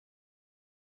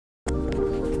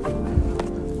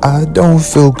I don't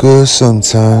feel good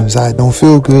sometimes, I don't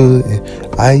feel good.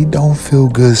 I don't feel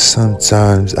good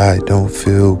sometimes, I don't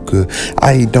feel good.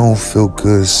 I don't feel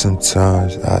good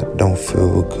sometimes, I don't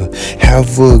feel good.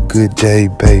 Have a good day,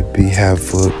 baby, have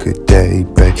a good day,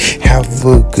 baby. Have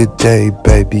a good day,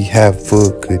 baby, have a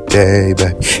good day,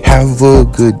 baby. Have a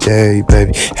good day,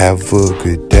 baby, have a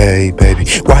good day, baby.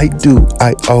 Why do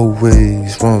I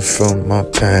always run from my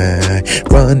pain?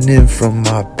 Running from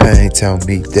my pain, tell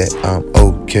me that I'm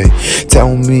okay.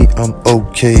 Tell me I'm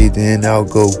okay, then I'll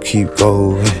go keep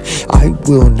going. I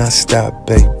will not stop,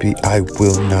 baby, I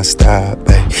will not stop,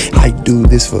 baby. I do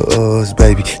this for us,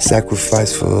 baby,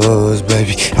 sacrifice for us,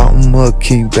 baby. I'm a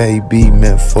king, baby,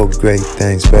 meant for great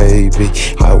things, baby.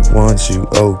 I want you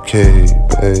okay,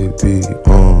 baby.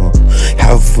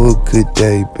 Have a good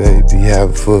day, baby,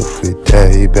 have a good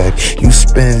day, baby. You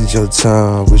spend your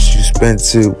time, wish you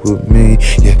spent it with me.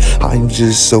 Yeah, I'm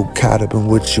just so caught up in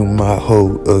what you might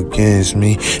hold against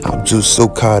me. I'm just so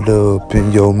caught up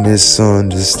in your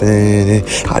misunderstanding.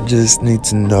 I just need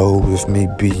to know if me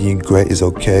being great is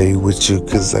okay with you,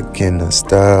 cause I cannot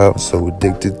stop. I'm so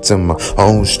addicted to my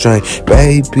own strength,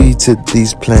 baby, to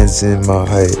these plans in my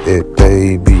head,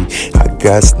 baby. I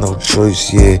got no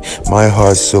choice, yeah, my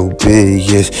heart's so big,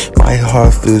 yes. My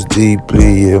heart feels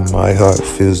deeply, yeah, my heart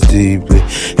feels deeply.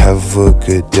 Have a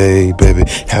good day, baby,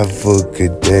 have a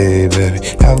good day, baby.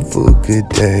 Have a good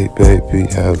day, baby,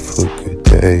 have a good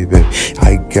day, baby.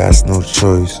 I got no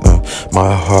choice,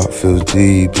 my heart feels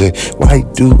deeply. Why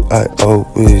do I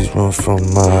always run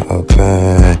from my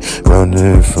pain?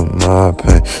 Running from my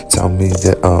pain, tell me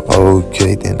that I'm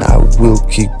okay, then I will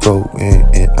keep going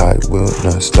and I will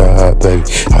not stop, baby.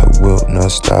 I will not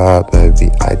stop, baby.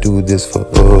 I do this for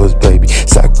us, baby,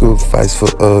 sacrifice for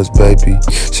us, baby.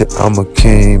 Shit, I'm a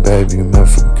king, baby, meant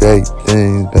for great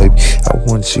things, baby. I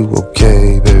want you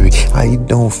okay, baby. I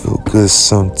don't feel good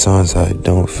sometimes, I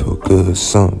don't feel good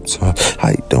sometimes.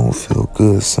 I don't feel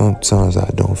good sometimes, I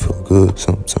don't feel good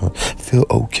sometimes. Feel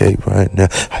okay right now,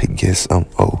 I guess I'm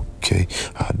okay.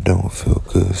 I don't feel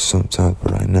good sometimes,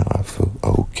 but right now I feel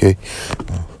okay.